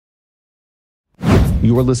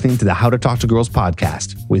You are listening to the How to Talk to Girls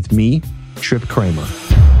podcast with me, Trip Kramer.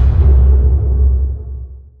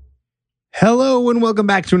 Hello, and welcome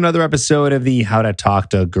back to another episode of the How to Talk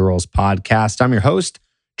to Girls podcast. I'm your host,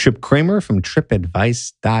 Trip Kramer from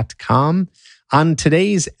tripadvice.com. On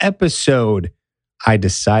today's episode, I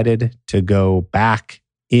decided to go back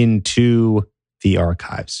into the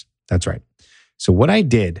archives. That's right. So what I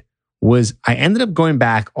did was I ended up going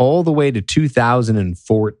back all the way to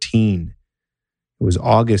 2014. It was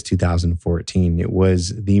August 2014. It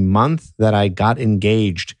was the month that I got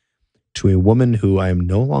engaged to a woman who I am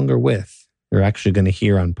no longer with. You're actually going to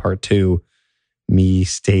hear on part 2 me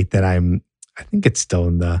state that I think it's still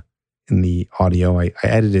in the audio. I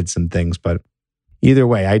edited some things, but either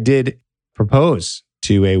way, I did propose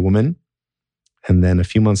to a woman. And then a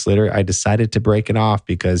few months later, I decided to break it off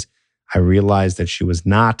because I realized that she was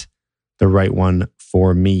not the right one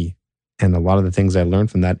for me. And a lot of the things I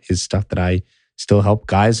learned from that is stuff that I still help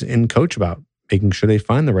guys and coach about, making sure they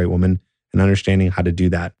find the right woman and understanding how to do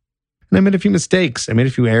that. And I made a few mistakes. I made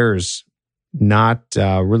a few errors, not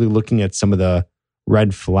really looking at some of the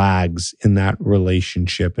red flags in that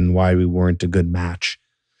relationship and why we weren't a good match.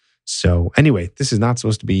 So anyway, this is not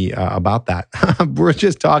supposed to be about that. We're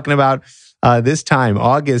just talking about this time,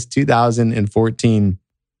 August 2014,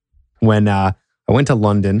 when I went to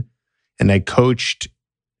London and I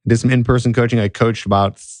did some in-person coaching. I coached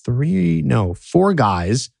about 4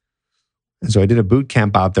 guys. And so I did a boot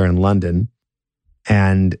camp out there in London.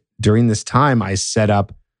 And during this time, I set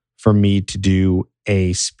up for me to do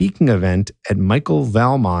a speaking event at Michael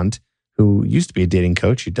Valmont, who used to be a dating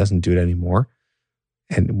coach. He doesn't do it anymore.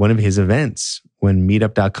 And one of his events, when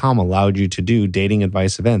meetup.com allowed you to do dating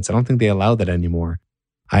advice events, I don't think they allow that anymore.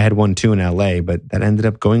 I had one too in LA, but that ended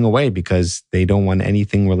up going away because they don't want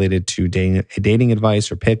anything related to dating advice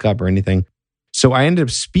or pickup or anything. So I ended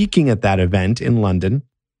up speaking at that event in London.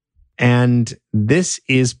 And this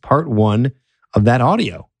is part 1 of that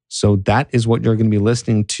audio. So that is what you're going to be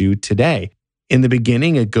listening to today. In the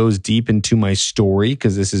beginning, it goes deep into my story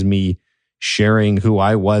because this is me sharing who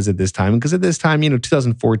I was at this time. Because at this time,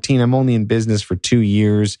 2014, I'm only in business for 2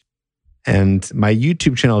 years. And my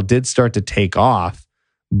YouTube channel did start to take off,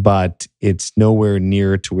 but it's nowhere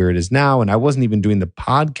near to where it is now. And I wasn't even doing the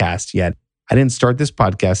podcast yet. I didn't start this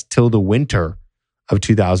podcast till the winter of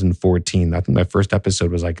 2014. I think my first episode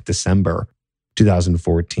was like December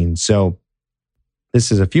 2014. So this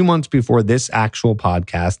is a few months before this actual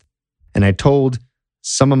podcast. And I told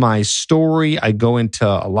some of my story. I go into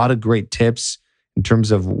a lot of great tips in terms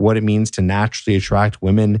of what it means to naturally attract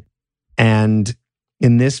women. And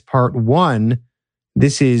in this part 1,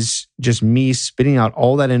 this is just me spitting out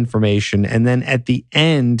all that information. And then at the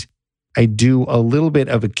end, I do a little bit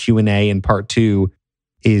of a Q&A, and part 2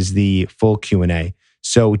 is the full Q&A.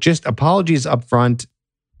 So just apologies up front.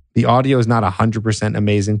 The audio is not 100%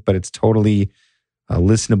 amazing, but it's totally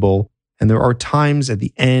listenable. And there are times at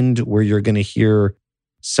the end where you're going to hear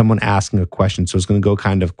someone asking a question. So it's going to go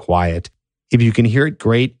kind of quiet. If you can hear it,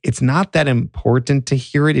 great. It's not that important to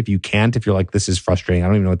hear it if you can't, if you're like, this is frustrating. I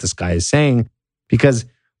don't even know what this guy is saying. Because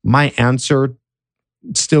my answer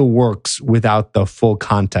still works without the full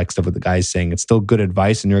context of what the guy's saying. It's still good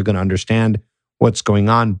advice, and you're going to understand what's going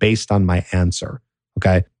on based on my answer.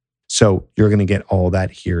 Okay. So you're going to get all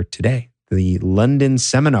that here today. The London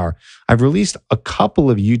seminar. I've released a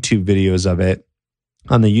couple of YouTube videos of it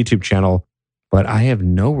on the YouTube channel, but I have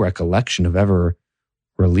no recollection of ever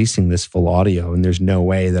releasing this full audio. And there's no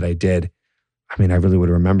way that I did. I mean, I really would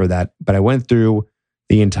remember that. But I went through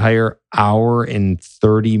the entire hour and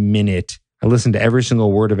 30 minute. I listened to every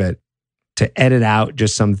single word of it to edit out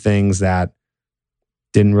just some things that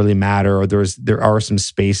didn't really matter. Or there are some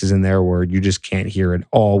spaces in there where you just can't hear at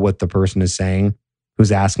all what the person is saying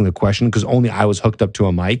who's asking the question, because only I was hooked up to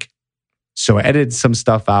a mic. So I edited some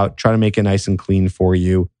stuff out, try to make it nice and clean for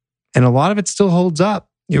you. And a lot of it still holds up.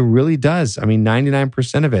 It really does. I mean,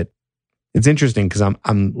 99% of it. It's interesting because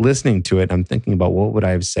I'm listening to it. I'm thinking about what would I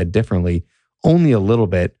have said differently. Only a little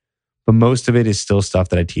bit, but most of it is still stuff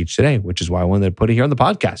that I teach today, which is why I wanted to put it here on the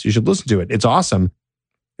podcast. You should listen to it. It's awesome.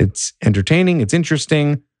 It's entertaining. It's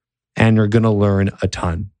interesting. And you're going to learn a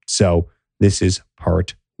ton. So this is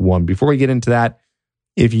part 1. Before we get into that,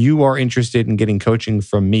 if you are interested in getting coaching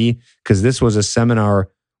from me, because this was a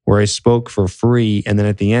seminar where I spoke for free, and then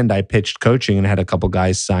at the end I pitched coaching and had a couple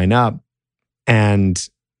guys sign up. And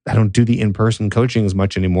I don't do the in-person coaching as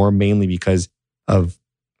much anymore, mainly because of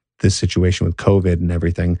this situation with COVID and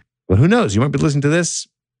everything. But who knows? You might be listening to this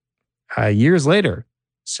years later.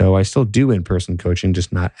 So I still do in-person coaching,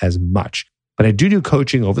 just not as much. But I do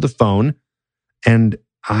coaching over the phone, and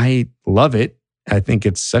I love it. I think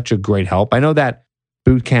it's such a great help. I know that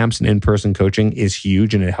boot camps and in-person coaching is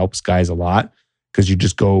huge, and it helps guys a lot because you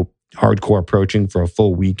just go hardcore approaching for a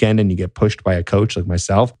full weekend and you get pushed by a coach like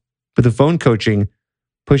myself. But the phone coaching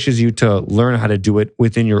pushes you to learn how to do it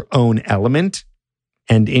within your own element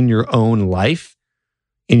and in your own life,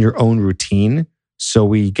 in your own routine. So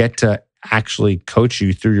we get to actually coach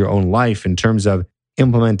you through your own life in terms of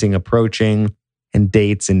implementing approaching and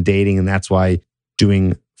dates and dating. And that's why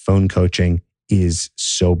doing phone coaching is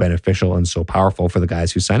so beneficial and so powerful for the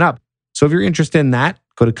guys who sign up. So if you're interested in that,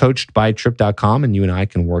 go to coachedbytrip.com and you and I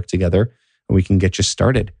can work together and we can get you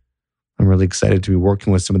started. I'm really excited to be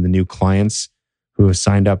working with some of the new clients who have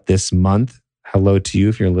signed up this month. Hello to you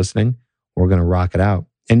if you're listening. We're going to rock it out.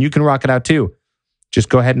 And you can rock it out too. Just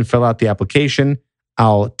go ahead and fill out the application.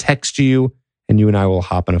 I'll text you and you and I will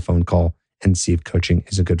hop on a phone call and see if coaching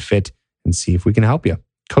is a good fit and see if we can help you.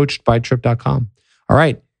 Coachedbytrip.com. All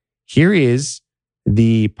right. Here is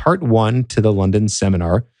the part 1 to the London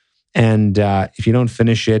seminar. And if you don't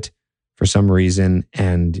finish it for some reason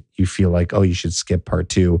and you feel like, oh, you should skip part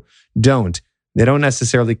 2, don't. They don't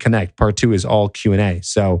necessarily connect. Part 2 is all Q&A.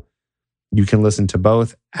 So you can listen to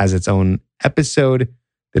both as its own episode.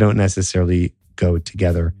 They don't necessarily go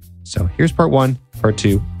together. So here's part 1, part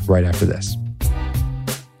 2, right after this.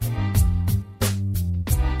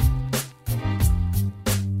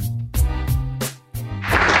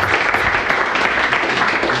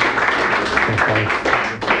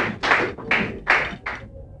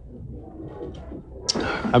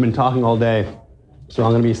 I've been talking all day, so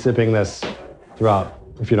I'm going to be sipping this throughout,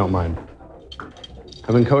 if you don't mind.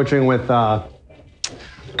 I've been coaching with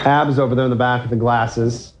Abs over there in the back with the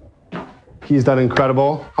glasses. He's done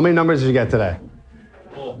incredible. How many numbers did you get today?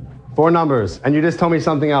 4 numbers. And you just told me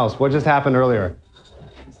something else. What just happened earlier?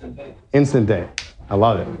 Instant date. I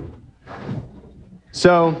love it.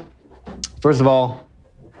 So, first of all,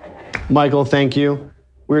 Michael, thank you.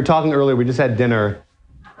 We were talking earlier. We just had dinner.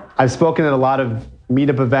 I've spoken at a lot of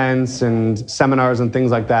meetup events and seminars and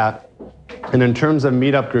things like that. And in terms of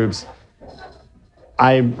meetup groups,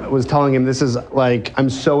 I was telling him this is like, I'm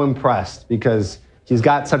so impressed because he's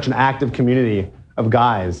got such an active community of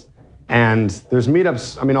guys. And there's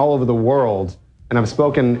meetups, I mean, all over the world. And I've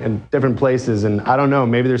spoken in different places. And I don't know,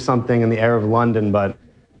 maybe there's something in the air of London, but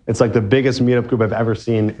it's like the biggest meetup group I've ever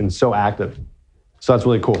seen and so active. So that's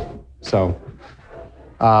really cool. So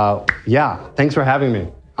yeah, thanks for having me.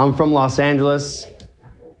 I'm from Los Angeles,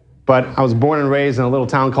 but I was born and raised in a little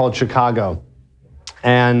town called Chicago.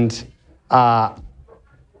 And I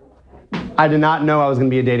did not know I was going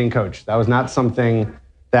to be a dating coach. That was not something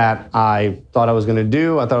that I thought I was going to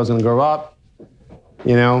do. I thought I was going to grow up,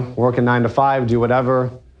 you know, work a 9 to 5, do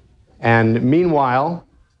whatever. And meanwhile,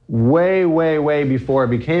 way before I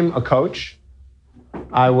became a coach,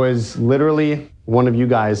 I was literally one of you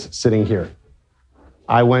guys sitting here.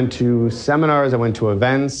 I went to seminars, I went to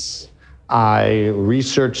events, I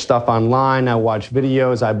researched stuff online, I watched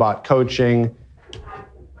videos, I bought coaching,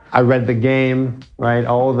 I read the game, right?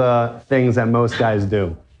 All the things that most guys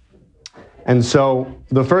do. And so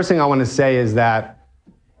the first thing I want to say is that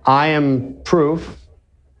I am proof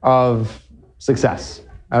of success.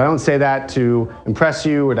 I don't say that to impress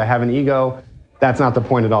you or to have an ego. That's not the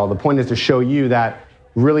point at all. The point is to show you that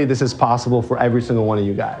really this is possible for every single one of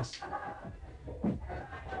you guys.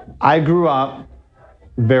 I grew up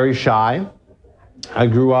very shy. I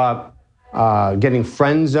grew up getting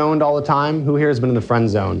friend zoned all the time. Who here has been in the friend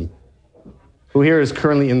zone? Who here is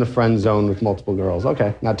currently in the friend zone with multiple girls?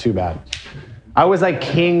 Okay, not too bad. I was like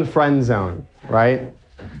king friend zone, right?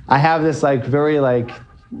 I have this like very like,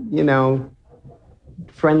 you know,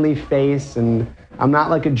 friendly face, and I'm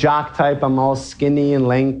not like a jock type. I'm all skinny and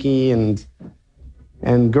lanky, and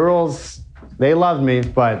girls, they loved me,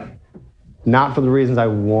 but not for the reasons I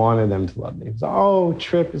wanted them to love me. So, oh,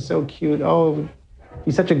 Trip is so cute. Oh,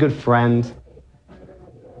 he's such a good friend.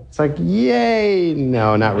 It's like, yay.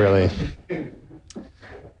 No, not really.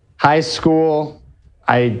 High school,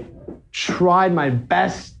 I tried my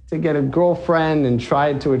best to get a girlfriend and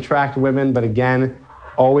tried to attract women, but again,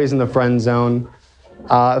 always in the friend zone.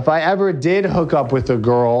 If I ever did hook up with a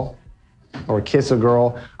girl or kiss a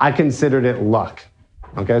girl, I considered it luck.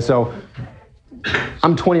 Okay, so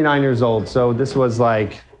I'm 29 years old, so this was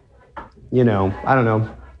like, you know, I don't know,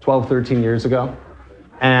 12, 13 years ago.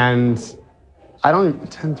 And I don't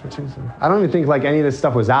even think like any of this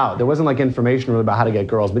stuff was out. There wasn't like information really about how to get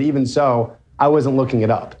girls, but even so, I wasn't looking it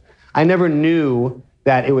up. I never knew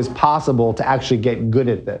that it was possible to actually get good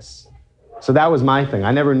at this. So that was my thing.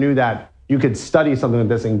 I never knew that you could study something like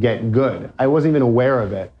this and get good. I wasn't even aware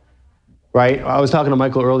of it, right? I was talking to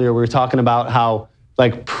Michael earlier. We were talking about how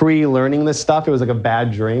like pre-learning this stuff, it was like a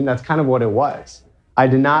bad dream. That's kind of what it was. I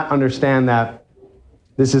did not understand that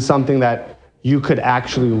this is something that you could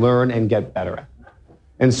actually learn and get better at.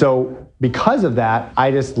 And so because of that,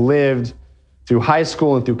 I just lived through high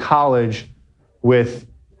school and through college with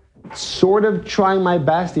sort of trying my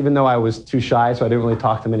best, even though I was too shy, so I didn't really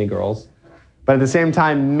talk to many girls. But at the same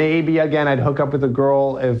time, maybe again, I'd hook up with a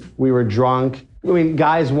girl if we were drunk. I mean,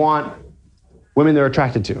 guys want women they're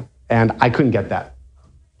attracted to, and I couldn't get that,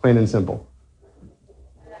 plain and simple.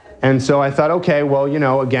 And so I thought, okay, well,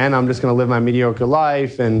 again, I'm just gonna live my mediocre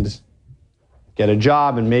life and get a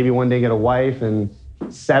job and maybe one day get a wife and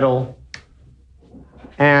settle.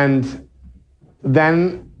 And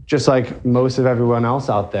then, just like most of everyone else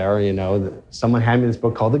out there, someone handed me this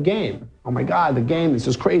book called The Game. Oh my God, The Game, this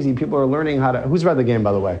is crazy. People are learning how to, who's read The Game,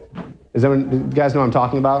 by the way? Do you guys know what I'm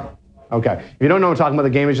talking about? Okay. If you don't know what I'm talking about, The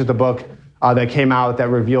Game is just a book that came out that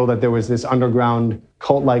revealed that there was this underground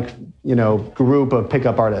cult-like, group of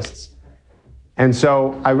pickup artists. And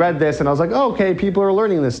so I read this and I was like, oh, okay, people are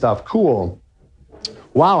learning this stuff, cool.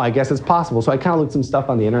 Wow, I guess it's possible. So I kind of looked some stuff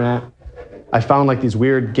on the internet. I found like these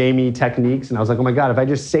weird gamey techniques and I was like, oh my God, if I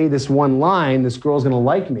just say this one line, this girl's gonna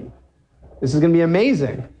like me. This is gonna be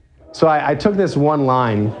amazing. So I took this one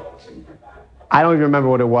line. I don't even remember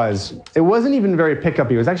what it was. It wasn't even very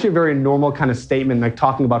pickup-y. It was actually a very normal kind of statement, like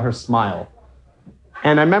talking about her smile.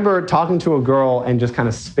 And I remember talking to a girl and just kind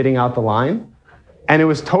of spitting out the line. And it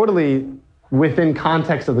was totally within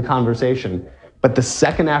context of the conversation. But the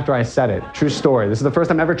second after I said it, true story, this is the first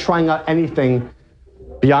time ever trying out anything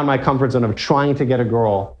beyond my comfort zone of trying to get a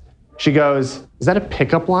girl. She goes, is that a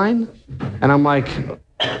pickup line? And I'm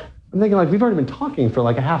thinking like, we've already been talking for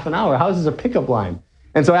like a half an hour. How is this a pickup line?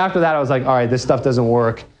 And so after that, I was like, all right, this stuff doesn't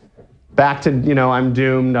work. Back to, I'm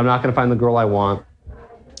doomed. I'm not gonna find the girl I want.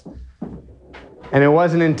 And it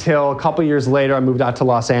wasn't until a couple years later, I moved out to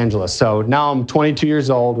Los Angeles. So now I'm 22 years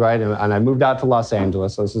old, right? And I moved out to Los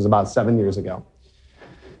Angeles. So this is about 7 years ago.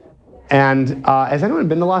 And has anyone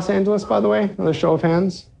been to Los Angeles, by the way? Another show of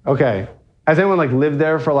hands? Okay. Has anyone lived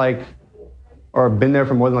there for or been there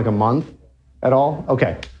for more than a month at all?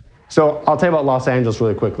 Okay. So I'll tell you about Los Angeles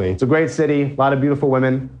really quickly. It's a great city, a lot of beautiful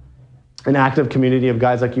women, an active community of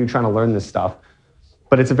guys like you trying to learn this stuff.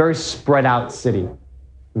 But it's a very spread out city.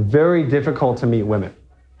 Very difficult to meet women,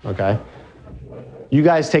 okay? You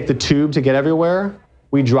guys take the tube to get everywhere.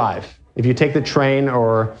 We drive. If you take the train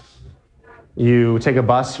or you take a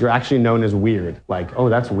bus, you're actually known as weird. Oh,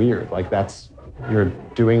 that's weird. You're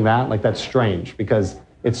doing that? That's strange because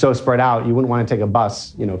it's so spread out, you wouldn't want to take a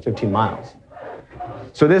bus, 15 miles.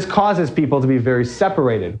 So this causes people to be very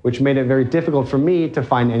separated, which made it very difficult for me to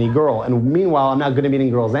find any girl. And meanwhile, I'm not good at meeting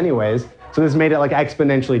girls anyways, so this made it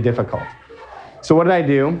exponentially difficult. So what did I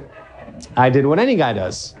do? I did what any guy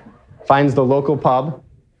does. Finds the local pub,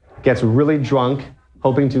 gets really drunk,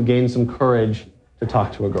 hoping to gain some courage to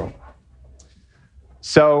talk to a girl.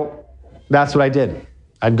 So that's what I did.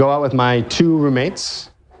 I'd go out with my 2 roommates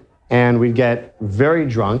and we'd get very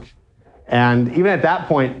drunk. And even at that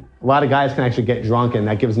point, a lot of guys can actually get drunk and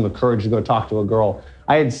that gives them the courage to go talk to a girl.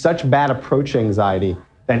 I had such bad approach anxiety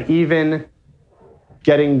that even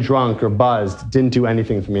getting drunk or buzzed didn't do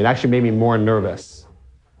anything for me. It actually made me more nervous.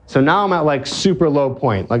 So now I'm at super low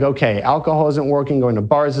point. Okay, alcohol isn't working, going to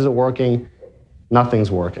bars isn't working, nothing's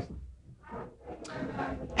working.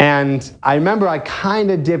 And I remember I kind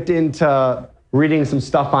of dipped into reading some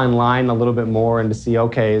stuff online a little bit more and to see,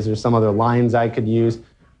 okay, is there some other lines I could use?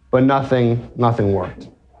 But nothing worked.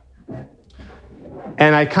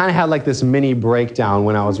 And I kind of had this mini breakdown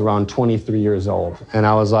when I was around 23 years old. And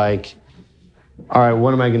I was like, all right,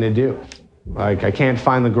 what am I gonna do? I can't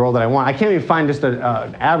find the girl that I want. I can't even find just an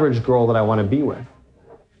average girl that I wanna be with.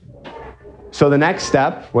 So the next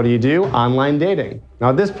step, what do? Online dating. Now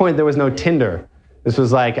at this point, there was no Tinder. This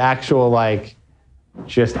was actual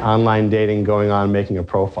just online dating going on, making a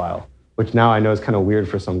profile, which now I know is kind of weird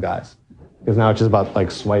for some guys because now it's just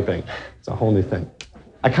about swiping. It's a whole new thing.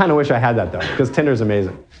 I kind of wish I had that though, because Tinder's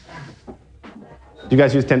amazing. Do you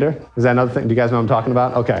guys use Tinder? Is that another thing? Do you guys know what I'm talking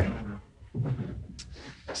about? Okay.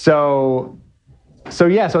 So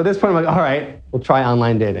at this point I'm all right, we'll try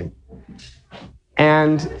online dating.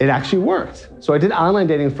 And it actually worked. So I did online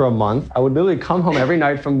dating for a month. I would literally come home every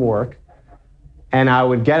night from work and I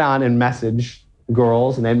would get on and message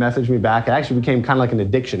girls and they'd message me back. It actually became kind of like an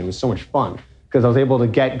addiction. It was so much fun because I was able to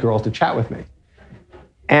get girls to chat with me.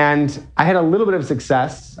 And I had a little bit of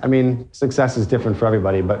success. I mean, success is different for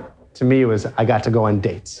everybody, but to me it was I got to go on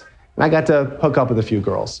dates and I got to hook up with a few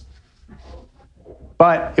girls.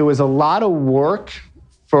 But it was a lot of work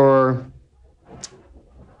for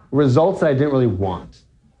results that I didn't really want.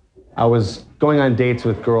 I was going on dates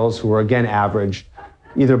with girls who were, again, average,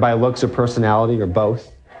 either by looks or personality or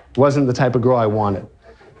both. Wasn't the type of girl I wanted.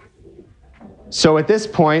 So at this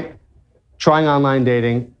point, trying online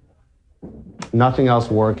dating, nothing else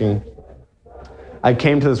working, I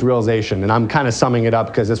came to this realization, and I'm kind of summing it up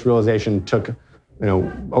because this realization took,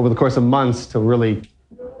 over the course of months to really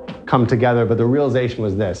come together, but the realization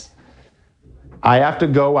was this. I have to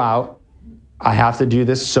go out, I have to do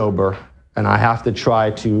this sober, and I have to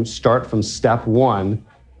try to start from step one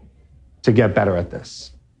to get better at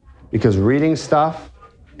this. Because reading stuff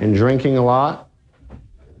and drinking a lot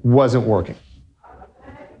wasn't working.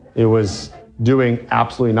 It was doing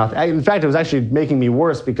absolutely nothing. In fact, it was actually making me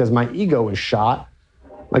worse because my ego was shot,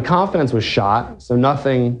 my confidence was shot, so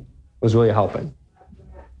nothing was really helping.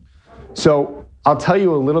 So I'll tell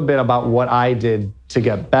you a little bit about what I did to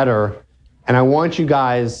get better, and I want you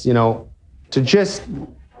guys, to just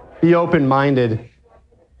be open-minded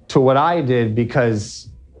to what I did, because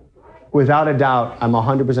without a doubt, I'm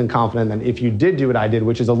 100% confident that if you did do what I did,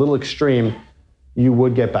 which is a little extreme, you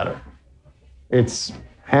would get better. It's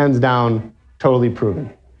hands down, totally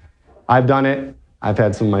proven. I've done it. I've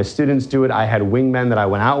had some of my students do it. I had wingmen that I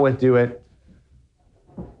went out with do it.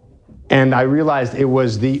 And I realized it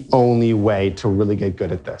was the only way to really get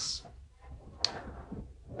good at this.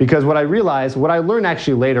 Because what I learned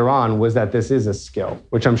actually later on was that this is a skill,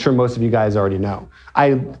 which I'm sure most of you guys already know.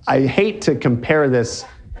 I hate to compare this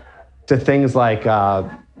to things like,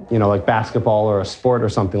 like basketball or a sport or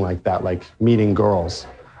something like that, like meeting girls.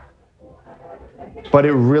 But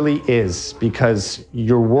it really is, because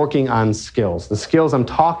you're working on skills. The skills I'm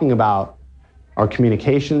talking about are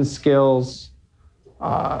communication skills,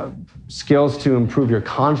 skills to improve your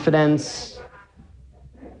confidence,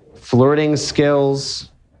 flirting skills,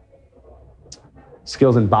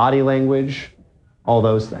 skills in body language, all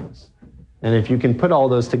those things. And if you can put all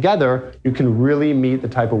those together, you can really meet the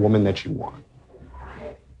type of woman that you want.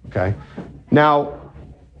 Okay? Now,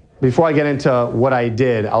 before I get into what I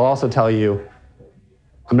did, I'll also tell you,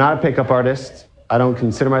 I'm not a pickup artist. I don't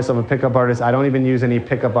consider myself a pickup artist. I don't even use any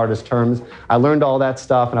pickup artist terms. I learned all that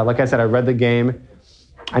stuff, and like I said, I read the game.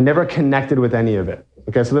 I never connected with any of it.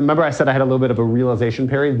 Okay, so remember I said I had a little bit of a realization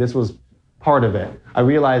period? This was part of it. I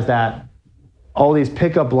realized that all these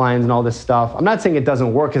pickup lines and all this stuff, I'm not saying it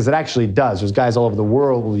doesn't work, because it actually does. There's guys all over the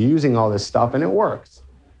world using all this stuff, and it works.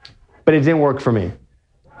 But it didn't work for me.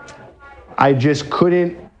 I just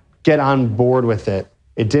couldn't get on board with it.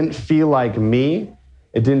 It didn't feel like me.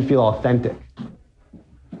 It didn't feel authentic.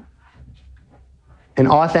 And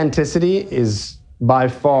authenticity is by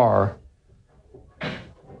far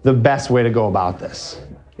the best way to go about this.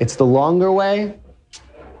 It's the longer way.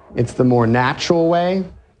 It's the more natural way.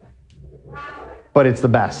 But it's the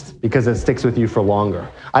best because it sticks with you for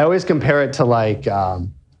longer. I always compare it to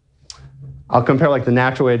I'll compare like the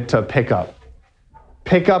natural way to pickup.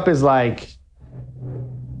 Pickup is like,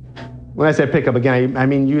 when I say pickup, again, I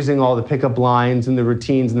mean using all the pickup lines and the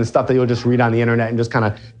routines and the stuff that you'll just read on the internet and just kind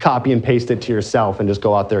of copy and paste it to yourself and just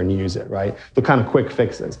go out there and use it, right? The kind of quick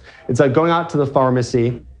fixes. It's like going out to the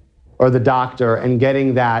pharmacy or the doctor and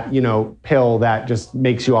getting that, pill that just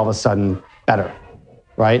makes you all of a sudden better,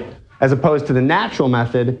 right? As opposed to the natural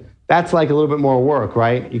method, that's like a little bit more work,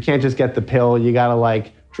 right? You can't just get the pill. You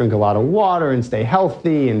gotta drink a lot of water and stay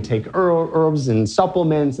healthy and take herbs and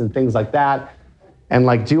supplements and things like that.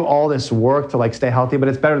 And do all this work to stay healthy, but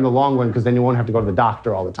it's better in the long run because then you won't have to go to the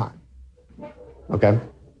doctor all the time. Okay?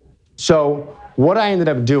 So what I ended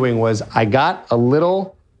up doing was I got a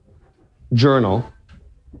little journal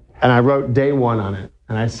and I wrote day one on it.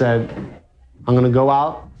 And I said, I'm gonna go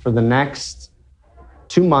out for the next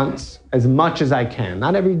 2 months as much as I can.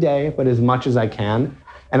 Not every day, but as much as I can.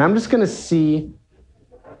 And I'm just gonna see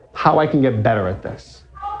how I can get better at this.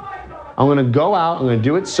 I'm gonna go out, I'm gonna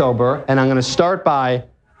do it sober, and I'm gonna start by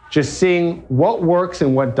just seeing what works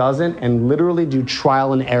and what doesn't, and literally do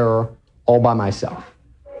trial and error all by myself.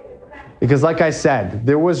 Because like I said,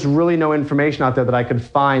 there was really no information out there that I could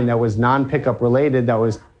find that was non-pickup related, that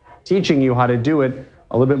was teaching you how to do it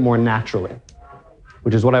a little bit more naturally,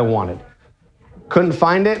 which is what I wanted. Couldn't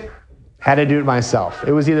find it, had to do it myself.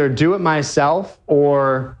 It was either do it myself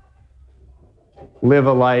or live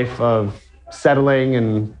a life of settling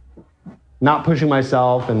and not pushing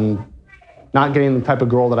myself and not getting the type of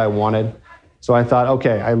girl that I wanted. So I thought,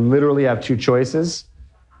 okay, I literally have two choices.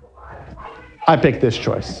 I picked this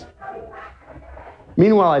choice.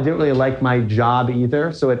 Meanwhile, I didn't really like my job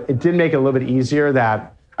either, so it did make it a little bit easier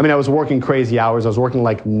that, I was working crazy hours. I was working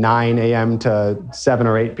 9 a.m. to 7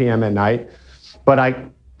 or 8 p.m. at night, but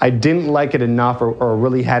I didn't like it enough or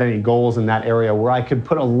really had any goals in that area where I could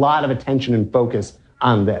put a lot of attention and focus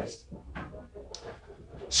on this.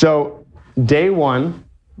 So Day one,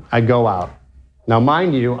 I go out. Now,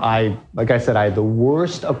 mind you, like I said, I had the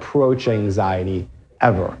worst approach anxiety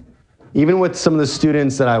ever. Even with some of the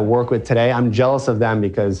students that I work with today, I'm jealous of them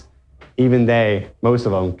because even they, most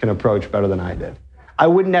of them, can approach better than I did. I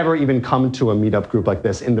would never even come to a meetup group like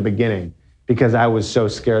this in the beginning because I was so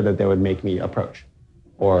scared that they would make me approach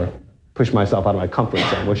or push myself out of my comfort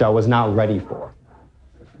zone, which I was not ready for.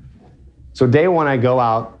 So day one, I go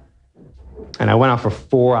out, and I went out for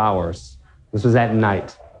 4 hours. This was at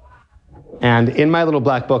night. And in my little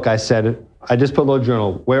black book, I said, I just put a little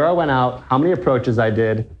journal, where I went out, how many approaches I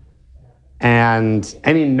did, and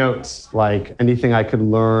any notes, like anything I could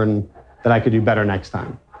learn that I could do better next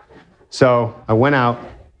time. So I went out,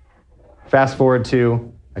 fast forward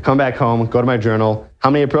to, I come back home, go to my journal. How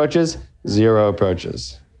many approaches? 0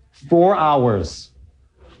 approaches. 4 hours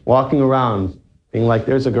walking around, being like,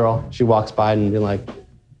 there's a girl. She walks by and being like,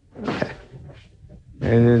 okay.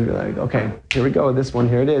 And then be like, okay, here we go, this one,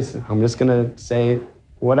 here it is. I'm just gonna say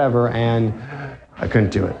whatever, and I couldn't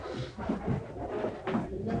do it.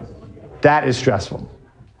 That is stressful.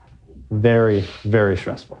 Very, very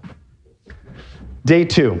stressful. Day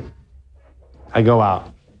 2, I go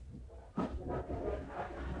out.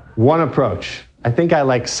 1 approach. I think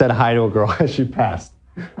I said hi to a girl as she passed.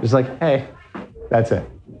 Just like, hey, that's it.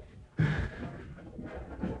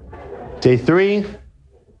 Day 3,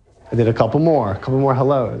 I did a couple more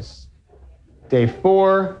hellos. Day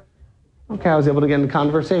 4, okay, I was able to get into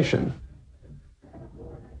conversation.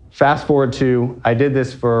 Fast forward to, I did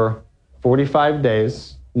this for 45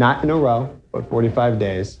 days, not in a row, but 45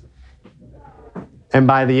 days. And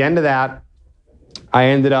by the end of that, I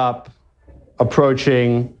ended up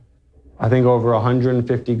approaching, I think, over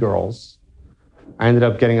 150 girls. I ended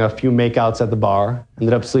up getting a few makeouts at the bar,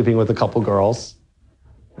 ended up sleeping with a couple girls.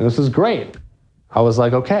 And this was great. I was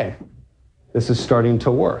like, okay, this is starting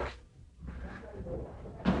to work.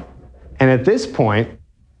 And at this point,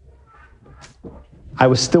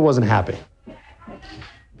 I still wasn't happy.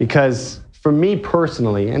 Because for me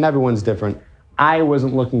personally, and everyone's different, I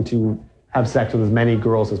wasn't looking to have sex with as many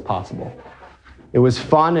girls as possible. It was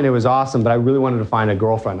fun and it was awesome, but I really wanted to find a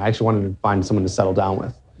girlfriend. I actually wanted to find someone to settle down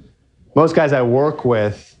with. Most guys I work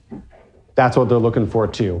with, that's what they're looking for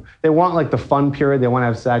too. They want the fun period, they want to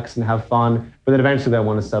have sex and have fun, but then eventually they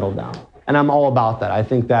want to settle down. And I'm all about that. I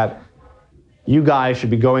think that you guys should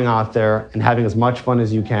be going out there and having as much fun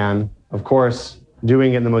as you can. Of course,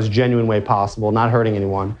 doing it in the most genuine way possible, not hurting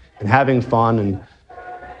anyone, and having fun,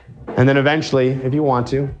 and then eventually, if you want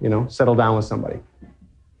to, settle down with somebody.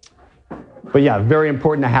 But yeah, very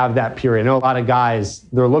important to have that period. I know a lot of guys,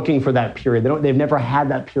 they're looking for that period. They've never had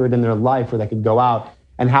that period in their life where they could go out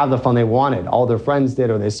and have the fun they wanted. All their friends did,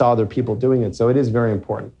 or they saw other people doing it. So it is very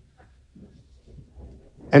important.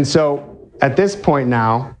 And so at this point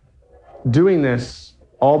now, doing this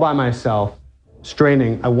all by myself,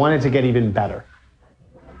 straining, I wanted to get even better.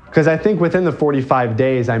 Because I think within the 45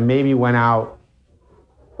 days, I maybe went out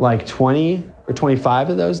 20 or 25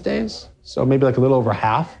 of those days. So maybe a little over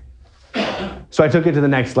half. So I took it to the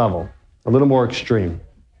next level, a little more extreme.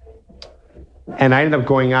 And I ended up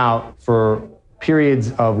going out for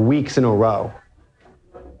periods of weeks in a row.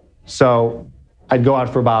 So I'd go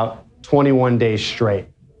out for about 21 days straight,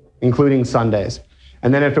 including Sundays.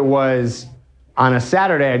 And then if it was on a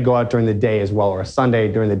Saturday, I'd go out during the day as well, or a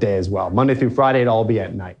Sunday during the day as well. Monday through Friday, it'd all be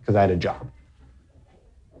at night because I had a job.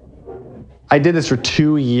 I did this for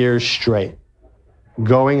 2 years straight,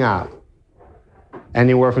 going out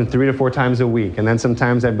anywhere from 3 to 4 times a week. And then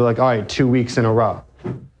sometimes I'd be like, all right, 2 weeks in a row.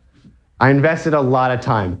 I invested a lot of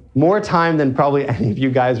time, more time than probably any of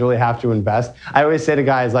you guys really have to invest. I always say to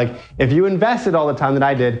guys, if you invested all the time that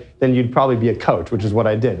I did, then you'd probably be a coach, which is what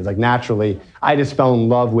I did. It's naturally, I just fell in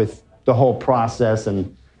love with the whole process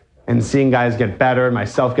and seeing guys get better and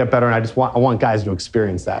myself get better. And I want guys to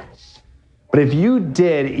experience that. But if you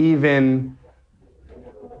did even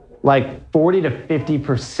 40 to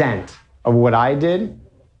 50% of what I did,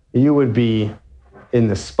 you would be in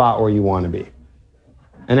the spot where you want to be.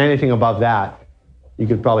 And anything above that, you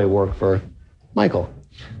could probably work for Michael.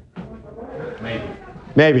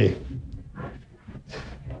 Maybe.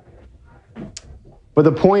 But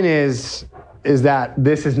the point is that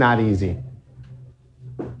this is not easy.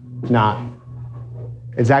 Not.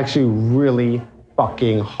 It's actually really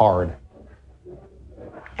fucking hard.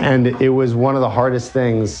 And it was one of the hardest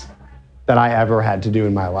things that I ever had to do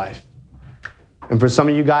in my life. And for some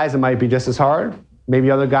of you guys, it might be just as hard. Maybe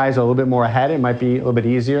other guys are a little bit more ahead. It might be a little bit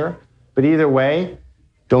easier. But either way,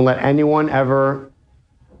 don't let anyone ever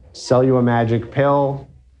sell you a magic pill.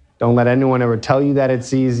 Don't let anyone ever tell you that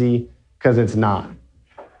it's easy, because it's not.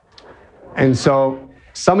 And so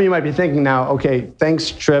some of you might be thinking now, okay,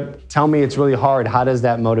 thanks, Trip. Tell me it's really hard. How does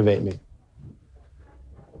that motivate me?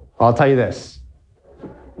 I'll tell you this.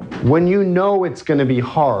 When you know it's going to be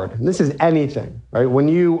hard, and this is anything, right? When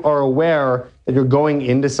you are aware that you're going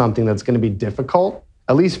into something that's going to be difficult,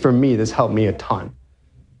 at least for me, this helped me a ton.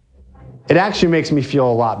 It actually makes me feel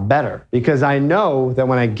a lot better because I know that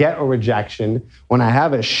when I get a rejection, when I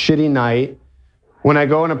have a shitty night, when I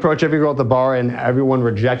go and approach every girl at the bar and everyone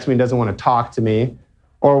rejects me and doesn't want to talk to me,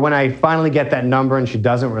 or when I finally get that number and she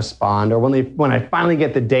doesn't respond, or when I finally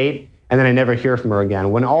get the date and then I never hear from her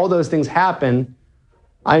again, when all those things happen,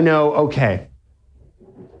 I know, okay,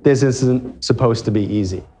 this isn't supposed to be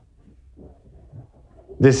easy.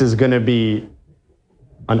 This is going to be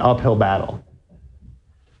an uphill battle.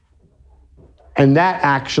 And that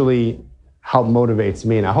actually helps motivates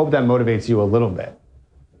me, and I hope that motivates you a little bit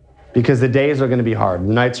because the days are going to be hard,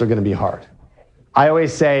 the nights are going to be hard. I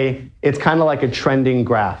always say it's kind of like a trending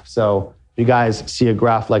graph. So you guys see a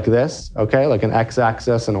graph like this, okay, like an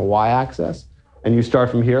x-axis and a y-axis, and you start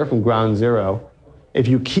from here, from ground zero. If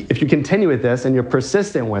you continue with this and you're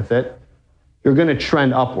persistent with it, you're going to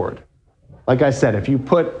trend upward. Like I said, if you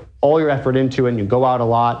put all your effort into it and you go out a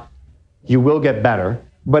lot, you will get better,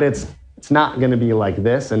 but it's not going to be like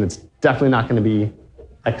this, and it's definitely not going to be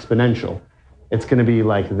exponential. It's going to be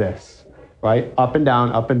like this, right? Up and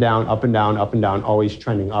down, up and down, up and down, up and down, always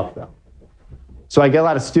trending up though. So I get a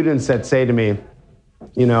lot of students that say to me,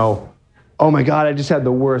 you know, oh my God, I just had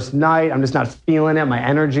the worst night. I'm just not feeling it. My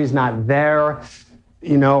energy's not there.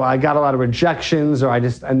 You know, I got a lot of rejections,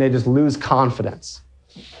 and they just lose confidence.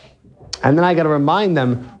 And then I got to remind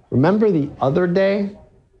them, remember the other day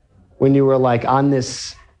when you were like on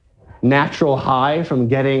this natural high from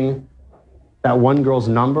getting that one girl's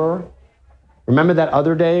number? Remember that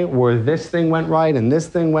other day where this thing went right and this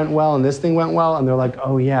thing went well and this thing went well? And they're like,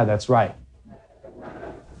 oh yeah, that's right.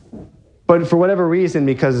 But for whatever reason,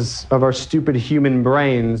 because of our stupid human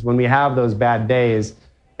brains, when we have those bad days,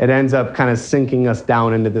 it ends up kind of sinking us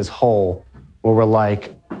down into this hole where we're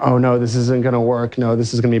like, oh no, this isn't going to work. No,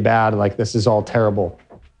 this is going to be bad. Like, this is all terrible.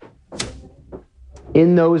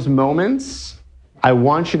 In those moments, I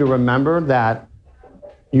want you to remember that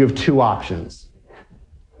you have two options.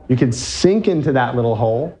 You can sink into that little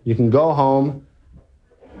hole. You can go home.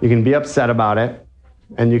 You can be upset about it.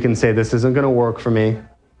 And you can say, this isn't going to work for me.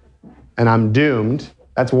 And I'm doomed.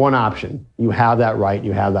 That's one option. You have that right.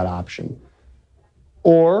 You have that option.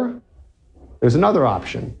 Or there's another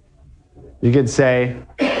option. You could say,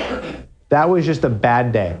 that was just a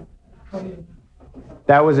bad day.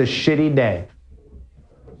 That was a shitty day.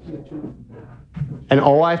 And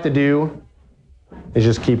all I have to do is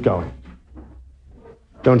just keep going.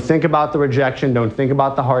 Don't think about the rejection. Don't think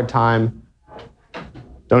about the hard time.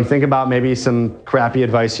 Don't think about maybe some crappy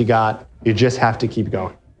advice you got. You just have to keep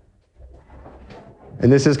going.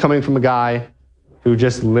 And this is coming from a guy who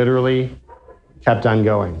just literally kept on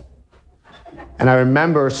going. And I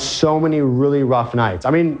remember so many really rough nights. I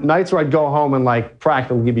mean, nights where I'd go home and like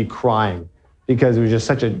practically be crying because it was just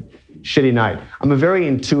such a shitty night. I'm a very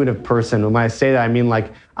intuitive person. When I say that, I mean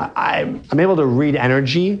like I'm able to read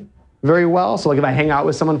energy very well. So like if I hang out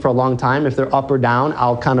with someone for a long time, if they're up or down,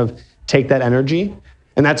 I'll kind of take that energy.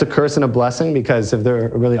 And that's a curse and a blessing because if they're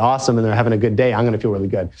really awesome and they're having a good day, I'm going to feel really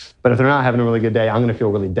good. But if they're not having a really good day, I'm going to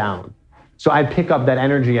feel really down. So I pick up that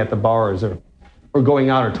energy at the bars or going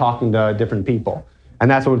out or talking to different people.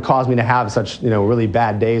 And that's what would cause me to have such, really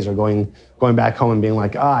bad days or going back home and being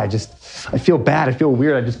like, I feel bad. I feel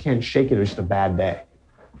weird. I just can't shake it. It was just a bad day.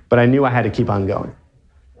 But I knew I had to keep on going.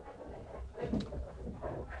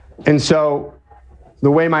 And so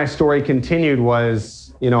the way my story continued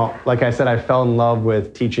was, like I said, I fell in love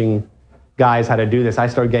with teaching guys how to do this. I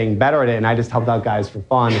started getting better at it and I just helped out guys for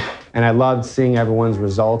fun. And I loved seeing everyone's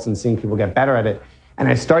results and seeing people get better at it. And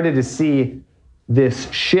I started to see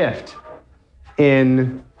this shift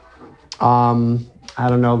in, I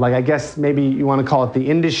don't know, like I guess maybe you want to call it the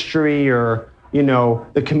industry or,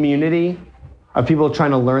 the community of people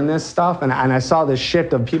trying to learn this stuff. And I saw this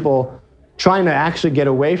shift of people trying to actually get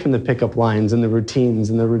away from the pickup lines and the routines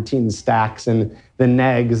and the routine stacks and the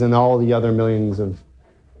negs and all the other millions of,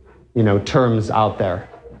 terms out there.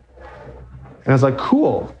 And I was like,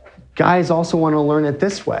 cool, guys also want to learn it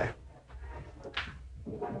this way.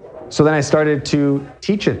 So then I started to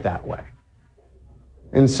teach it that way.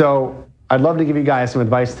 And so I'd love to give you guys some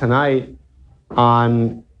advice tonight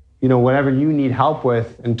on, whatever you need help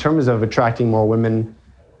with in terms of attracting more women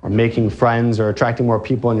or making friends or attracting more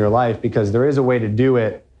people in your life, because there is a way to do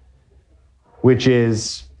it, which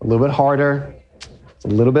is a little bit harder, it's a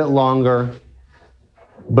little bit longer,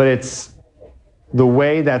 but it's the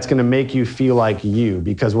way that's going to make you feel like you.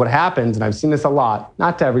 Because what happens, and I've seen this a lot,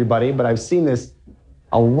 not to everybody, but I've seen this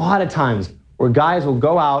a lot of times where guys will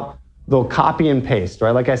go out, they'll copy and paste,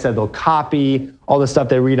 right? Like I said, they'll copy all the stuff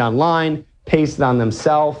they read online, paste it on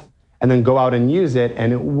themselves, and then go out and use it,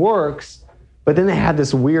 and it works. But then they have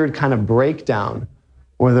this weird kind of breakdown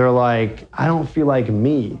where they're like, I don't feel like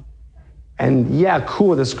me. And yeah,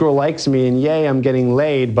 cool, this girl likes me, and yay, I'm getting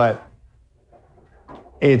laid, but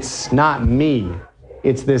it's not me.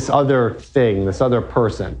 It's this other thing, this other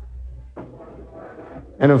person.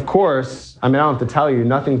 And of course, I don't have to tell you,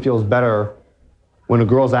 nothing feels better when a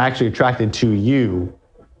girl's actually attracted to you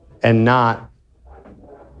and not,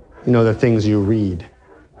 the things you read.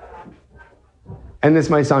 And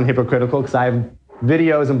this might sound hypocritical because I have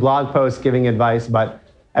videos and blog posts giving advice, but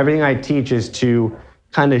everything I teach is to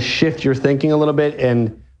kind of shift your thinking a little bit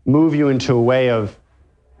and move you into a way of,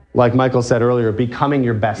 like Michael said earlier, becoming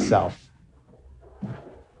your best self.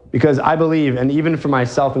 Because I believe, and even for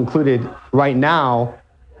myself included, right now,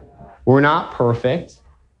 we're not perfect,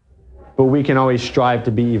 but we can always strive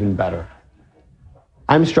to be even better.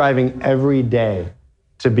 I'm striving every day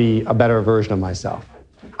to be a better version of myself.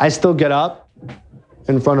 I still get up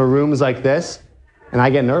in front of rooms like this, and I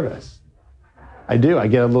get nervous. I do. I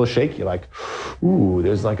get a little shaky, like, ooh,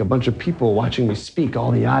 there's like a bunch of people watching me speak.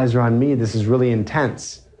 All the eyes are on me. This is really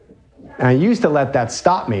intense. And I used to let that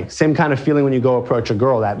stop me. Same kind of feeling when you go approach a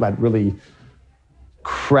girl, that really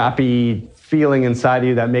crappy feeling inside of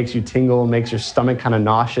you that makes you tingle and makes your stomach kind of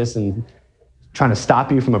nauseous and trying to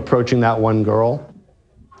stop you from approaching that one girl.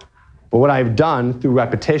 But what I've done through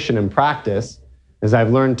repetition and practice is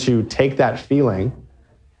I've learned to take that feeling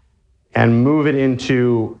and move it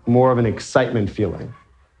into more of an excitement feeling.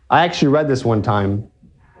 I actually read this one time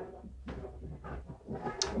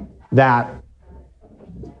that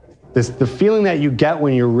the feeling that you get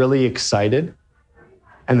when you're really excited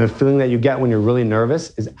and the feeling that you get when you're really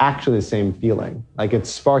nervous is actually the same feeling. Like it's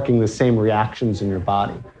sparking the same reactions in your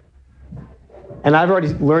body. And I've already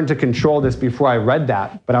learned to control this before I read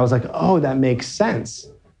that, but I was like, oh, that makes sense.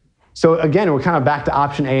 So again, we're kind of back to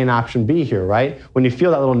option A and option B here, right? When you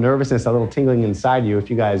feel that little nervousness, that little tingling inside you, if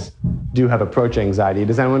you guys do have approach anxiety.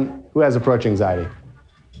 Does anyone who has approach anxiety?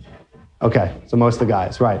 Okay, so most of the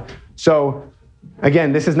guys, right. So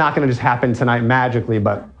again, this is not going to just happen tonight magically,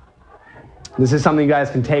 but this is something you guys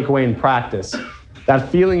can take away and practice. That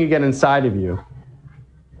feeling you get inside of you,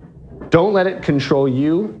 don't let it control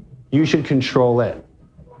you. You should control it.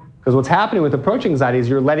 Because what's happening with approach anxiety is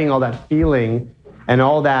you're letting all that feeling and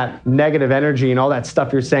all that negative energy and all that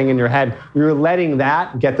stuff you're saying in your head, you're letting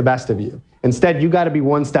that get the best of you. Instead, you got to be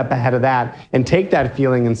one step ahead of that and take that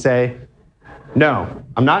feeling and say, no,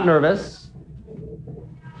 I'm not nervous.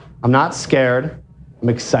 I'm not scared. I'm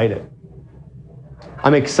excited.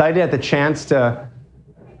 I'm excited at the chance to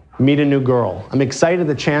meet a new girl. I'm excited at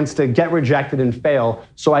the chance to get rejected and fail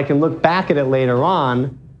so I can look back at it later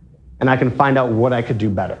on and I can find out what I could do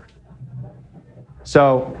better.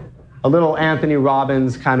 So a little Anthony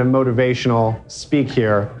Robbins kind of motivational speak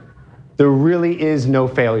here. There really is no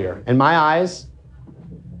failure. In my eyes,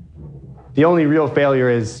 the only real failure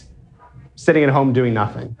is sitting at home doing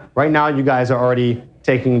nothing. Right now, you guys are already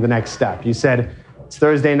taking the next step. You said, it's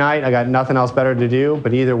Thursday night, I got nothing else better to do,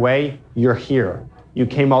 but either way, you're here. You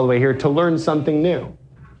came all the way here to learn something new.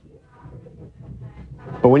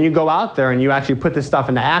 But when you go out there and you actually put this stuff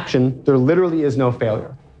into action, there literally is no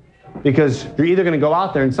failure. Because you're either going to go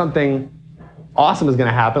out there and something awesome is going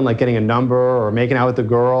to happen, like getting a number or making out with a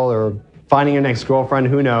girl or finding your next girlfriend,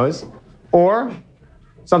 who knows, or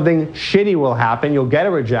something shitty will happen. You'll get a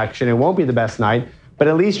rejection. It won't be the best night, but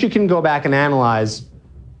at least you can go back and analyze,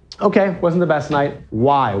 okay, wasn't the best night.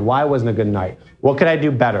 Why? Why wasn't a good night? What could I do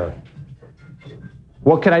better?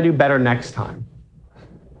 What could I do better next time?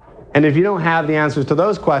 And if you don't have the answers to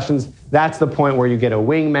those questions, that's the point where you get a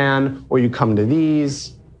wingman, or you come to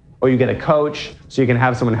these, or you get a coach so you can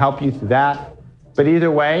have someone help you through that. But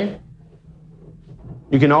either way,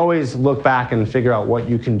 you can always look back and figure out what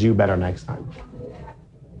you can do better next time.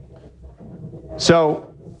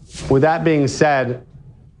 So with that being said,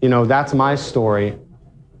 that's my story.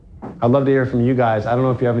 I'd love to hear from you guys. I don't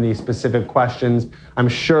know if you have any specific questions. I'm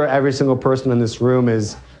sure every single person in this room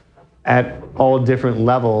is at all different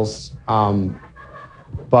levels, but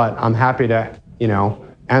I'm happy to,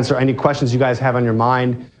 answer any questions you guys have on your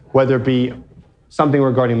mind, whether it be something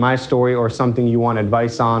regarding my story or something you want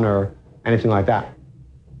advice on or anything like that.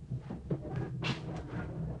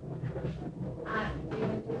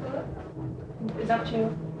 It's up to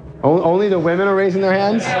you. Only the women are raising their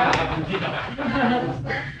hands?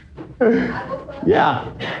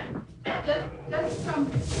 Yeah. Just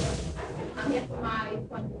from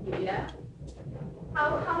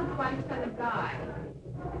how do I tell a guy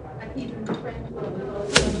that he's in the friend zone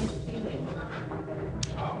without feeling?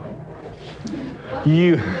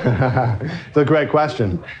 It's a great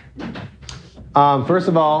question. First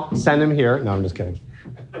of all, send him here. No, I'm just kidding.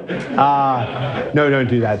 No, don't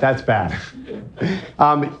do that. That's bad.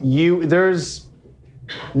 There's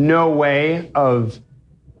no way of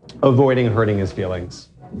avoiding hurting his feelings.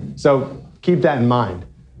 So keep that in mind.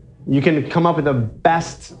 You can come up with the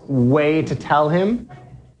best way to tell him,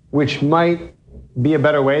 which might be a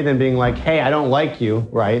better way than being like, hey, I don't like you,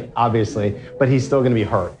 right? Obviously, but he's still going to be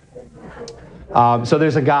hurt. So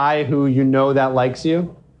there's a guy who you know that likes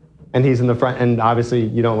you, and he's in the front, and obviously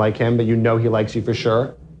you don't like him, but you know he likes you for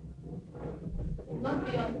sure. Not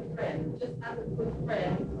beyond a friend, just as a good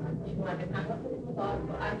friend. You know, I can hang up with him a lot,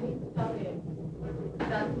 but I need to tell him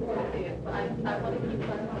that's what it is. But I want to keep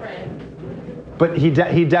him as a friend. But he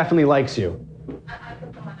definitely likes you. I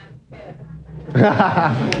don't know, and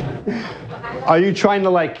I'm scared. Are you trying to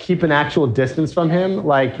like keep an actual distance from him?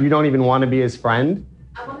 Like you don't even want to be his friend?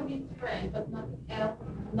 I want to be his friend, but nothing else.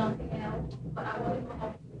 But I want to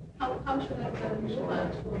know how should I tell him to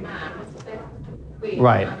a man? What's the best way?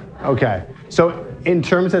 Right. Okay. So in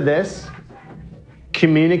terms of this,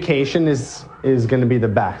 communication is going to be the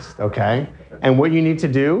best, okay? And what you need to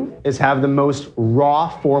do is have the most raw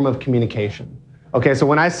form of communication. Okay, so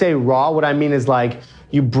when I say raw, what I mean is like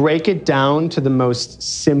you break it down to the most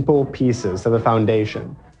simple pieces, to the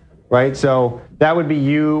foundation, right? So that would be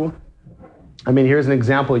you, I mean, here's an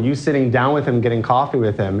example, you sitting down with him, getting coffee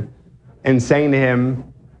with him, and saying to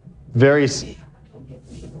him, does he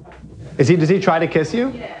try to kiss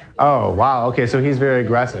you? Yeah. Oh, wow, okay, so he's very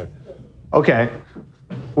aggressive. Okay,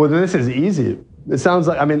 well then this is easy. It sounds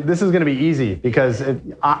like, I mean, this is gonna be easy because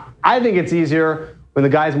I think it's easier when the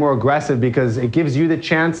guy's more aggressive because it gives you the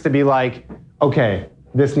chance to be like, okay,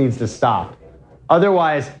 this needs to stop.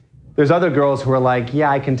 Otherwise, there's other girls who are like, yeah,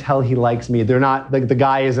 I can tell he likes me. They're not, like the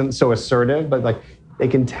guy isn't so assertive, but like they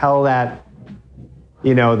can tell that,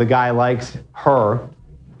 you know, the guy likes her,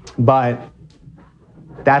 but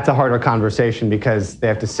that's a harder conversation because they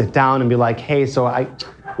have to sit down and be like, hey,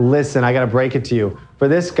 listen, I gotta break it to you. For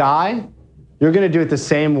this guy, you're gonna do it the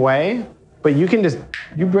same way, but you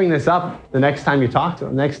bring this up the next time you talk to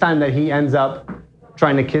him. Next time that he ends up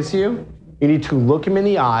trying to kiss you, you need to look him in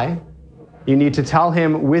the eye. You need to tell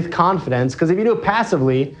him with confidence, because if you do it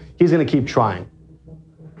passively, he's gonna keep trying.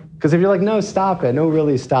 Because if you're like, no, stop it, no,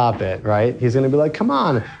 really stop it, right? He's gonna be like, come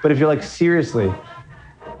on. But if you're like, seriously,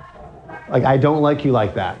 like, I don't like you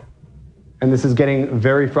like that. And this is getting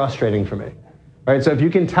very frustrating for me, right? So if you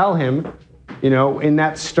can tell him, you know, in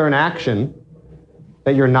that stern action,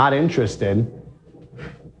 that you're not interested,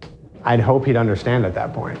 I'd hope he'd understand at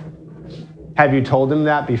that point. Have you told him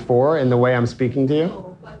that before in the way I'm speaking to you?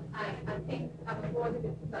 No, but I think I've avoided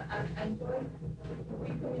it because I enjoy we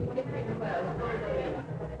communicate really well.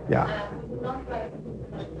 Yeah. We do not like to do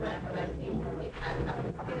much friend, but I think if I'm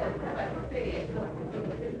scared, if I say it, no,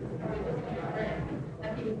 we're just my friend,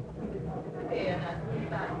 and he will say, and I think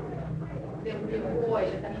that they will avoid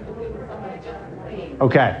it, and he will be with somebody just the same.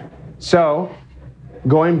 Okay, so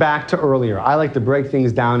going back to earlier, I like to break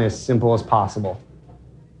things down as simple as possible.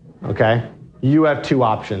 Okay? You have two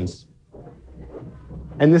options.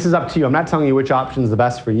 And this is up to you. I'm not telling you which option is the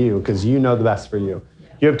best for you because you know the best for you.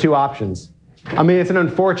 You have two options. I mean, it's an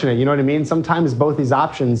unfortunate, you know what I mean? Sometimes both these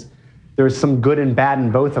options, there's some good and bad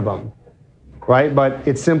in both of them, right? But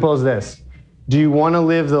it's simple as this. Do you want to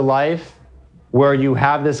live the life where you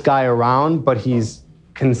have this guy around, but he's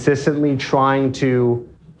consistently trying to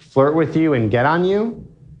flirt with you and get on you?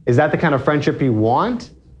 Is that the kind of friendship you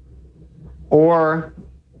want? Or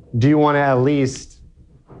do you want to at least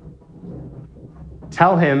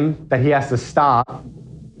tell him that he has to stop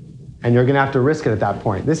and you're going to have to risk it at that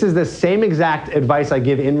point? This is the same exact advice I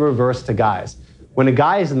give in reverse to guys. When a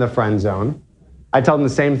guy is in the friend zone, I tell them the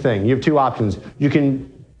same thing. You have two options. You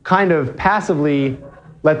can kind of passively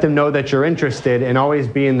let them know that you're interested and always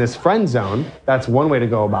be in this friend zone. That's one way to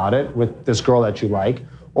go about it with this girl that you like.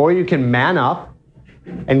 Or you can man up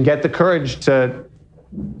and get the courage to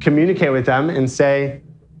communicate with them and say,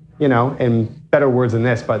 you know, in better words than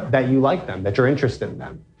this, but that you like them, that you're interested in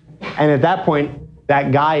them. And at that point,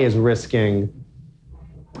 that guy is risking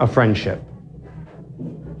a friendship.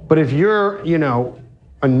 But if you're, you know,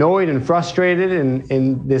 annoyed and frustrated and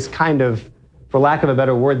in this kind of, for lack of a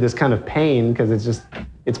better word, this kind of pain, because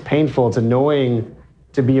it's painful, it's annoying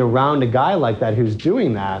to be around a guy like that who's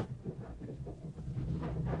doing that,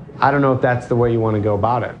 I don't know if that's the way you want to go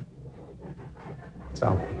about it.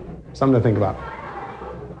 So, something to think about.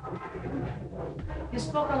 You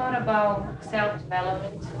spoke a lot about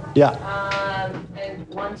self-development Yeah. and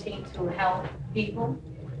wanting to help people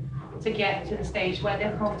to get to the stage where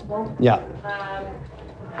they're comfortable. Yeah.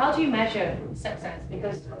 How do you measure success?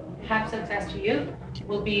 Because perhaps success to you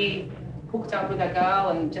will be hooked up with a girl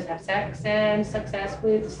and just have sex, and success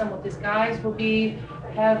with some of these guys will be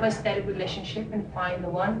have a steady relationship and find the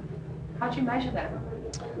one. How do you measure that?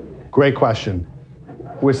 Great question.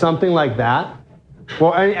 With something like that,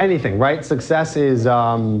 well, anything, right? Success is,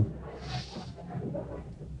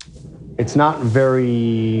 it's not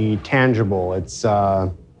very tangible. It's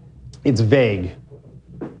vague.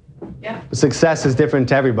 Yeah. Success is different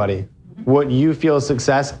to everybody. What you feel is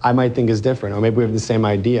success, I might think is different, or maybe we have the same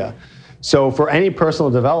idea. So for any personal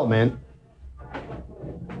development,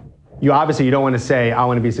 you don't want to say, I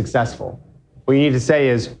want to be successful. What you need to say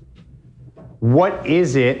is, what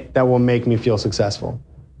is it that will make me feel successful?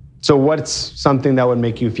 So what's something that would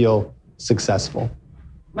make you feel successful?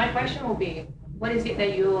 My question will be, what is it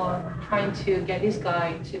that you're trying to get this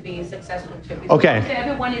guy to be successful to? Because Okay.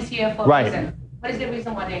 Everyone is here for a Right. reason. What is the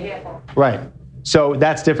reason why they're here for? Right. So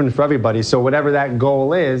that's different for everybody. So whatever that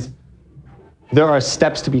goal is, there are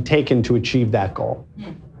steps to be taken to achieve that goal.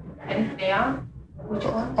 And they are? Which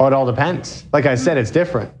one? Oh, it all depends. Like I said, it's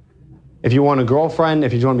different. If you want a girlfriend,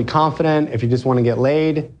 if you just want to be confident, if you just want to get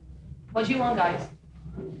laid. What do you want, guys?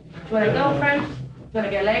 Do you want a girlfriend? Do you want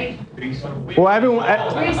to get laid? Well, everyone.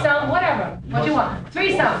 Threesome, whatever. What do you want?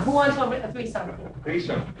 Threesome. Who wants a threesome?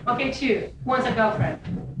 Threesome. Okay, 2. Who wants a girlfriend?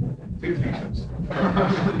 2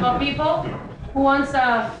 threesomes. For people who wants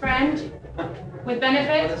a friend with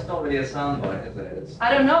benefits? It's not really a soundbite, is it? It's,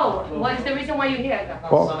 I don't know. What is the reason why you're here?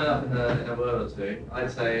 I'll sum it up in a word or two. I'd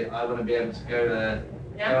say I want to be able to go there,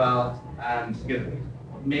 Yeah. go out and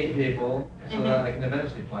meet people so Mhm. that I can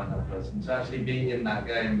eventually find that person. To actually be in that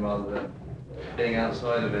game rather than being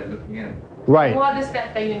outside of it looking in. Right. What are the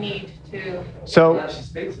steps that you need to? And So, actually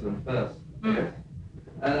speak to them first. Mm.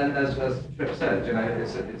 And as Trip said, you know,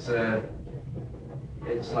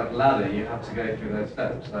 it's like a ladder. You have to go through those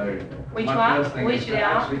steps. So Which my one? first thing Which is they to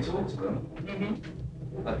are? actually talk to them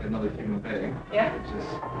Mm-hmm. like another human being. Yeah. Which is,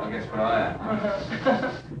 I guess, where I am. Uh-huh.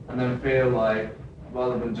 And then feel like,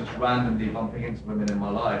 rather than just randomly bumping into women in my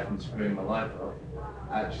life and screwing my life up,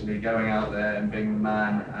 actually going out there and being the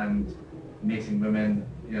man and meeting women,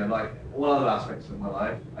 you know, like all other aspects of my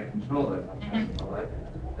life, I control those aspects of my life.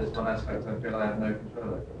 There's one aspect I feel I have no control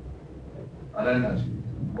over. I don't actually.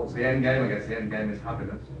 What's the end game? I guess the end game is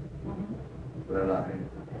happiness. Whatever that means.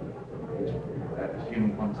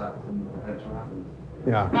 Human contact and eventual happiness.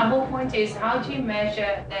 yeah. My whole point is, how do you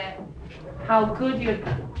measure that? How good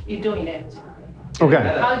you're doing it? Okay.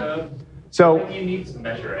 How, So, You need to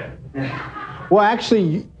measure it. well,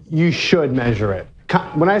 actually, you should measure it.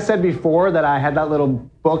 When I said before that I had that little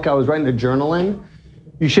book I was writing a journal in,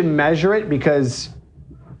 you should measure it because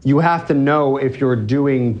you have to know if you're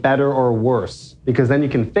doing better or worse, because then you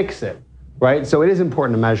can fix it, right? So it is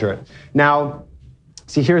important to measure it. Now,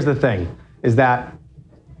 see, here's the thing, is that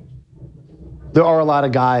there are a lot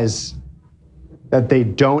of guys that they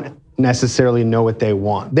don't necessarily know what they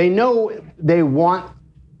want. They know they want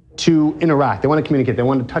to interact, they want to communicate, they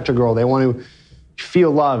want to touch a girl, they want to feel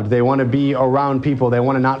loved, they want to be around people, they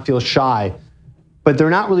want to not feel shy, but they're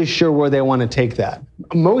not really sure where they want to take that.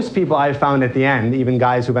 Most people I've found at the end, even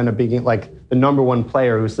guys who've ended up being like the #1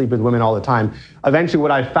 player who sleep with women all the time, eventually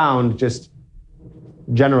what I found just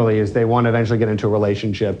generally is they want to eventually get into a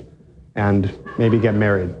relationship and maybe get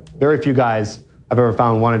married. Very few guys I've ever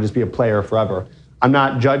found want to just be a player forever. I'm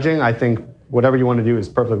not judging, I think whatever you want to do is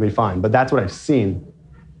perfectly fine, but that's what I've seen.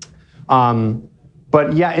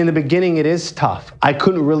 But yeah, in the beginning it is tough. I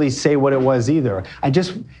couldn't really say what it was either.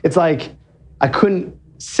 It's like, I couldn't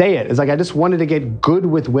say it. It's like I just wanted to get good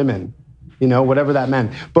with women, you know, whatever that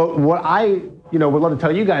meant. But what I, would love to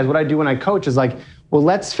tell you guys, what I do when I coach is like, well,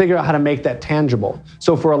 let's figure out how to make that tangible.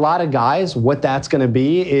 So for a lot of guys, what that's gonna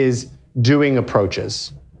be is doing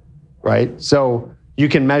approaches, right? So you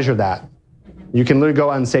can measure that. You can literally go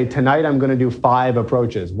out and say, tonight I'm gonna do 5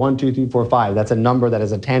 approaches. 1, 2, 3, 4, 5. That's a number that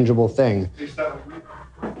is a tangible thing. Is that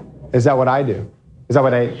what Is that what I do? Is that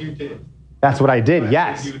what you did? that's what I did,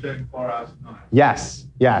 yes. You were doing 4 hours a night. Yes.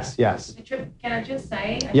 Trip, can I just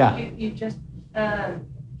say? Yeah. Think you just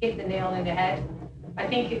hit the nail in the head. I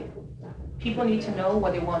think people need to know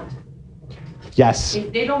what they want. Yes.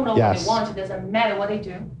 If they don't know what Yes. they want, it doesn't matter what they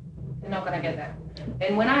do, they're not gonna get that.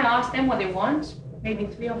 And when I ask them what they want, maybe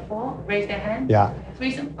 3 or 4 raise their hand. Yeah.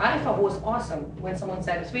 Threesome, I thought it was awesome when someone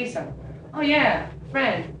said a threesome. Oh yeah,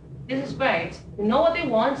 friend, this is great. You know what they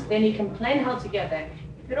want, then you can plan how to get there.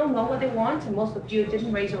 If you don't know what they want, and most of you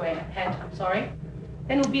didn't raise your hand, I'm sorry,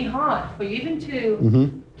 then it'll be hard for you even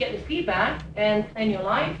to get the feedback and plan your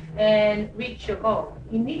life and reach your goal.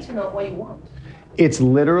 You need to know what you want. It's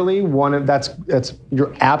literally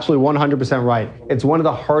you're absolutely 100% right. It's one of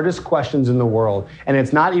the hardest questions in the world. And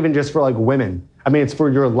it's not even just for like women. I mean, it's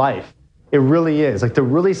for your life. It really is. Like to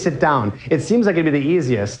really sit down. It seems like it'd be the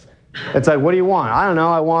easiest. It's like, what do you want? I don't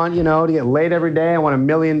know. I want, to get laid every day. I want $1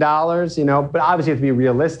 million, but obviously you have to be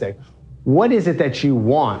realistic. What is it that you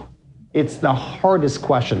want? It's the hardest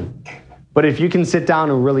question. But if you can sit down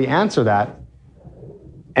and really answer that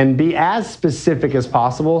and be as specific as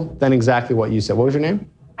possible, then exactly what you said. What was your name?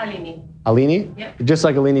 Alini. Alini? Yep. Just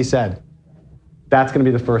like Alini said, that's going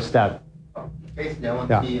to be the first step. Basically, I want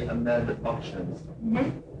to be a man with options.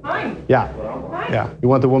 Fine. Yeah. Fine. Yeah. You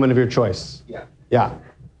want the woman of your choice. Yeah. Yeah.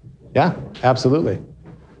 Yeah, absolutely.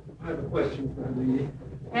 I have a question for Alini.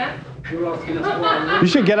 Yeah. You're asking us why You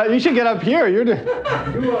should get up here.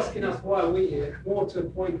 you're asking us why we're here. More to the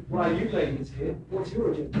point, why you ladies here. What's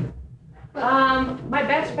your agenda? My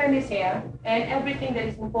best friend is here, and everything that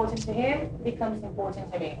is important to him becomes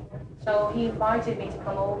important to me. So he invited me to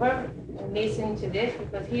come over and listen to this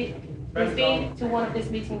because he's been to one of these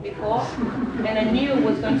meetings before, and I knew it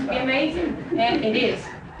was going to be amazing, and it is.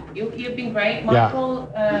 You've been great. Michael,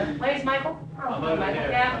 where is Michael? Oh, Michael,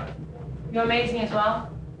 yeah. You're amazing as well.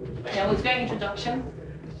 Yeah, it was a great introduction.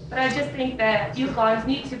 But I just think that you guys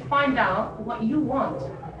need to find out what you want.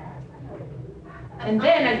 And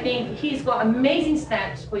then I think he's got amazing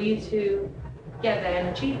steps for you to get there and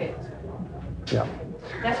achieve it. Yeah.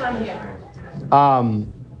 That's why I'm here.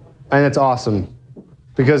 And it's awesome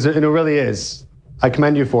because it really is. I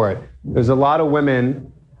commend you for it. There's a lot of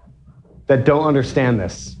women that don't understand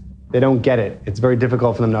this. They don't get it. It's very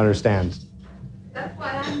difficult for them to understand. That's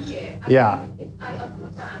why I'm here. Yeah. If I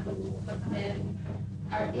understand what men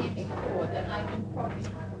are aiming for, then I can probably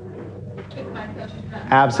put myself in that.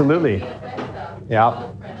 Absolutely.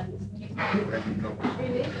 Yeah.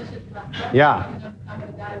 Yeah.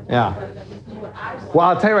 Yeah. Well,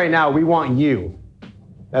 I'll tell you right now, we want you.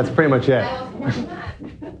 That's pretty much it.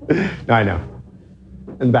 No, I know.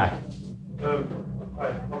 In the back.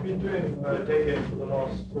 I've been doing dating for the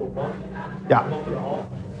last 12 months. Yeah. Month and a half.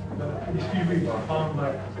 These few weeks, I found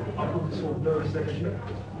like I've got this sort of nervous energy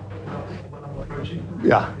when I'm approaching.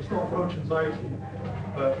 Yeah. It's not approach anxiety,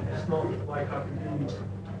 but it's not like I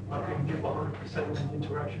can give 100% in the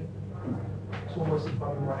interaction. It's almost if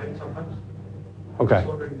I'm in my head sometimes. Okay. I was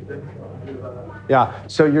wondering if there's anything I can do about that. Yeah.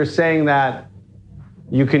 So you're saying that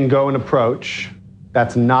you can go and approach.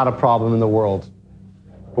 That's not a problem in the world.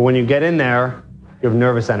 But when you get in there, you have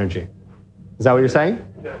nervous energy. Is that what you're saying?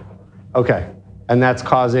 Yeah. Okay. And that's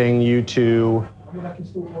causing you to... I mean, I can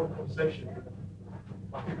still hold a conversation.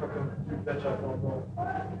 I think I can do better if I'm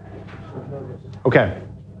not nervous. Okay.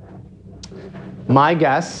 My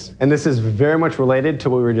guess, and this is very much related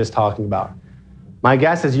to what we were just talking about. My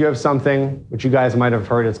guess is you have something which you guys might have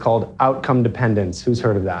heard. It's called outcome dependence. Who's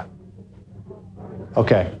heard of that?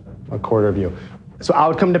 Okay, a quarter of you. So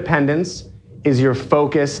outcome dependence is you're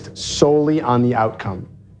focused solely on the outcome.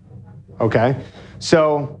 Okay?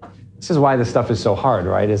 So this is why this stuff is so hard,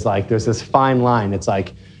 right? It's like there's this fine line. It's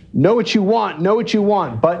like, know what you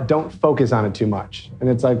want, but don't focus on it too much. And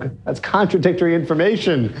it's like, that's contradictory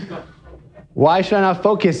information. Why should I not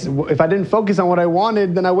focus? If I didn't focus on what I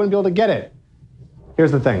wanted, then I wouldn't be able to get it.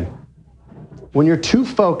 Here's the thing. When you're too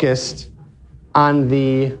focused on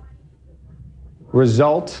the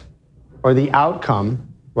result or the outcome,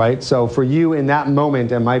 right? So for you in that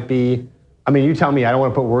moment, it might be, I mean, you tell me, I don't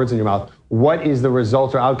want to put words in your mouth. What is the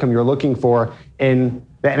result or outcome you're looking for in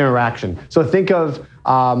the interaction? So think of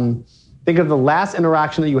the last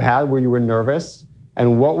interaction that you had where you were nervous,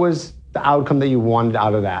 and what was the outcome that you wanted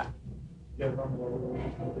out of that?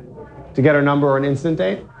 To get her number or an instant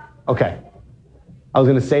date? Okay. I was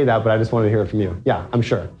going to say that, but I just wanted to hear it from you. Yeah, I'm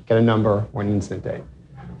sure. Get a number or an instant date.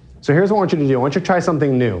 So here's what I want you to do. I want you to try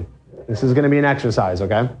something new. This is going to be an exercise,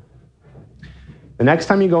 okay? The next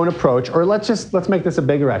time you go and approach, or let's make this a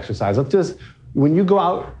bigger exercise. When you go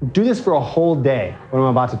out, do this for a whole day, what I'm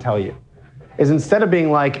about to tell you. Is instead of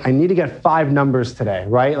being like, I need to get 5 numbers today,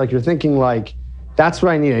 right? Like you're thinking like, that's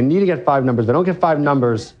what I need. I need to get 5 numbers. If I don't get 5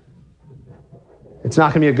 numbers, it's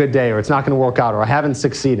not going to be a good day, or it's not going to work out, or I haven't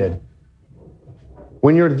succeeded.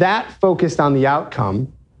 When you're that focused on the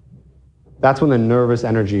outcome, that's when the nervous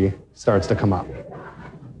energy starts to come up.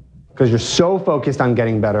 Because you're so focused on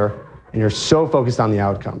getting better, and you're so focused on the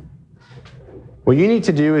outcome. What you need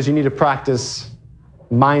to do is you need to practice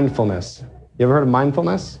mindfulness. You ever heard of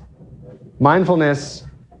mindfulness? Mindfulness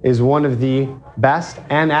is one of the best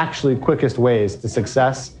and actually quickest ways to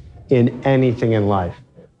success in anything in life.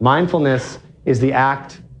 Mindfulness is the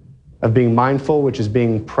act of being mindful, which is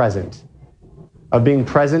being present. Of being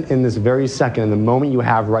present in this very second, in the moment you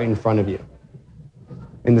have right in front of you.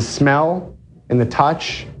 In the smell, in the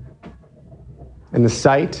touch, in the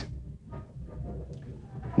sight.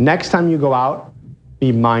 Next time you go out,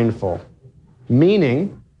 be mindful.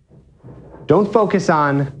 Meaning, don't focus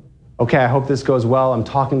on, okay, I hope this goes well. I'm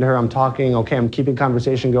talking to her, okay, I'm keeping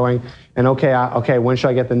conversation going, and okay, when should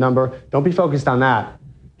I get the number? Don't be focused on that.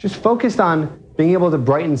 Just focused on being able to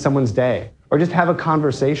brighten someone's day, or just have a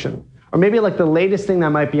conversation. Or maybe like the latest thing that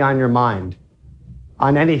might be on your mind,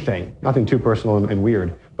 on anything, nothing too personal and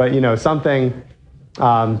weird, but something,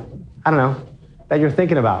 I don't know, that you're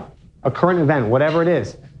thinking about, a current event, whatever it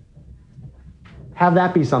is. Have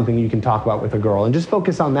that be something you can talk about with a girl and just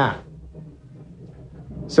focus on that.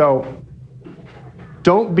 So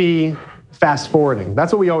don't be fast forwarding.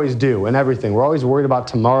 That's what we always do in everything. We're always worried about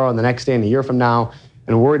tomorrow and the next day and a year from now,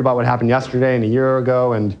 and worried about what happened yesterday and a year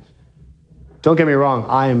ago. And don't get me wrong,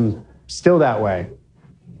 I'm still that way.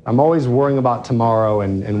 I'm always worrying about tomorrow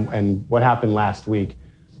and what happened last week.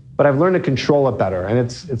 But I've learned to control it better. And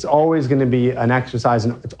it's always going to be an exercise,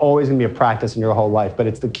 and it's always going to be a practice in your whole life. But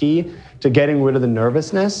it's the key to getting rid of the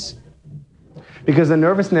nervousness, because the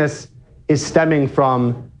nervousness is stemming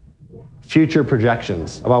from future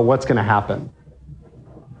projections about what's going to happen.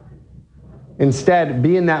 Instead,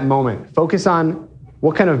 be in that moment. Focus on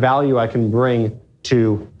what kind of value I can bring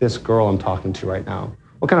to this girl I'm talking to right now.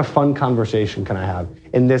 What kind of fun conversation can I have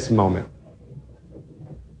in this moment?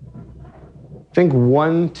 Think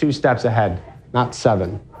 1-2 steps ahead, not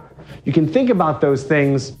 7. You can think about those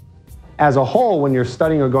things as a whole when you're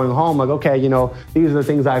studying or going home, like, okay, these are the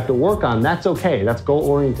things I have to work on. That's okay. That's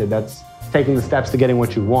goal-oriented. That's taking the steps to getting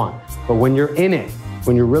what you want. But when you're in it,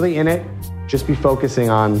 when you're really in it, just be focusing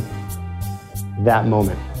on that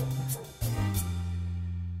moment.